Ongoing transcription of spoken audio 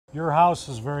Your house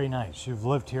is very nice. You've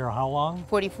lived here how long?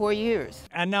 44 years.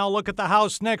 And now look at the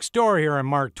house next door here in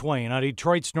Mark Twain on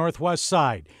Detroit's northwest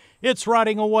side. It's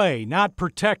rotting away, not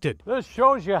protected. This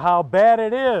shows you how bad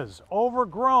it is.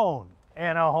 Overgrown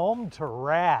and a home to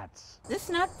rats. This is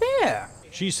not fair.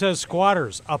 She says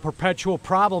squatters, a perpetual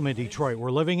problem in Detroit.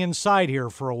 We're living inside here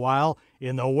for a while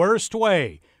in the worst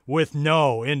way with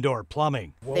no indoor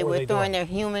plumbing. They were throwing their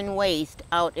human waste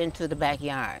out into the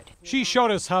backyard. She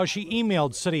showed us how she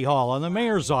emailed City Hall and the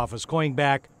mayor's office going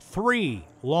back 3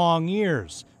 long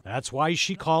years. That's why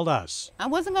she called us. I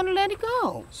wasn't going to let it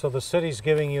go. So the city's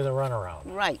giving you the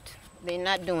runaround? Right. They're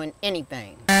not doing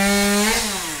anything.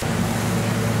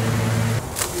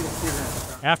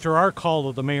 After our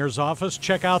call to the mayor's office,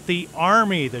 check out the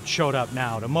army that showed up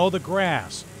now to mow the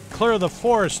grass, clear the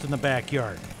forest in the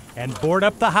backyard, and board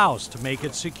up the house to make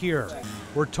it secure.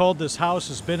 We're told this house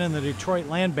has been in the Detroit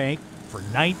Land Bank for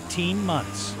 19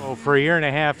 months. So for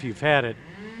 1.5 years you've had it,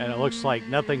 and it looks like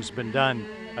nothing's been done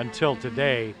until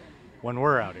today when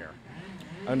we're out here.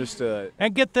 Understood.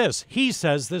 And get this, he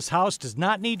says this house does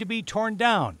not need to be torn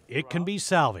down. It can be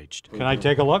salvaged. Can I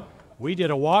take a look? We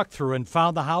did a walkthrough and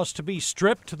found the house to be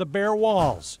stripped to the bare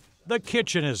walls. The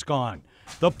kitchen is gone.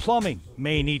 The plumbing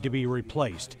may need to be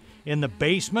replaced. In the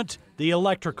basement, the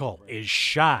electrical is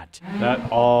shot.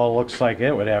 That all looks like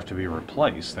it would have to be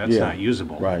replaced. That's not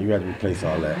usable. Right, you have to replace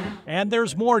all that. And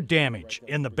there's more damage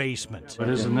in the basement. But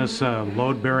isn't this a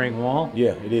load-bearing wall?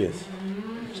 Yeah, it is.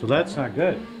 So that's not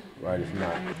good. Right, it's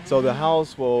not. So the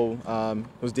house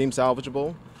was deemed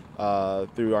salvageable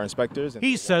through our inspectors.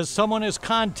 He says someone has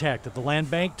contacted the land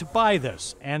bank to buy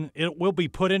this, and it will be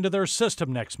put into their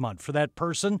system next month for that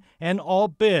person and all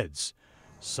bids.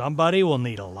 Somebody will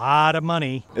need a lot of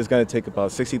money. It's going to take about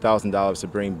 $60,000 to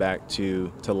bring back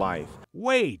to life.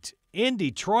 Wait, in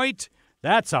Detroit?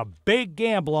 That's a big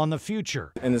gamble on the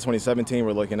future. In 2017,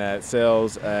 we're looking at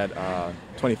sales at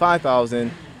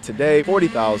 $25,000, today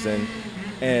 $40,000,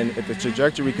 and if the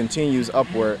trajectory continues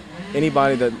upward,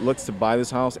 anybody that looks to buy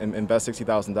this house and invest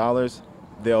 $60,000,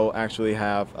 they'll actually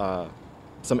have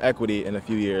some equity in a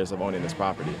few years of owning this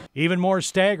property. Even more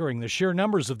staggering, the sheer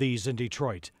numbers of these in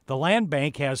Detroit. The land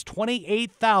bank has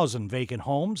 28,000 vacant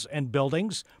homes and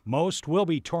buildings. Most will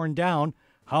be torn down.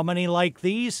 How many like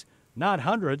these? Not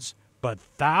hundreds, but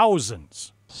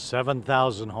thousands.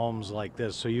 7,000 homes like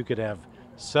this, so you could have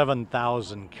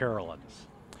 7,000 Carolyns.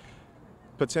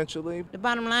 Potentially. The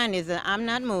bottom line is that I'm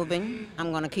not moving.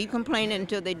 I'm going to keep complaining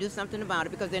until they do something about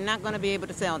it because they're not going to be able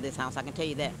to sell this house, I can tell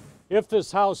you that. If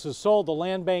this house is sold, the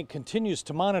land bank continues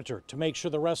to monitor to make sure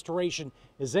the restoration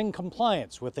is in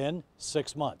compliance within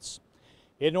 6 months.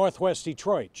 In Northwest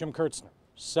Detroit, Jim Kurtzner,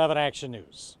 7 Action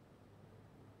News.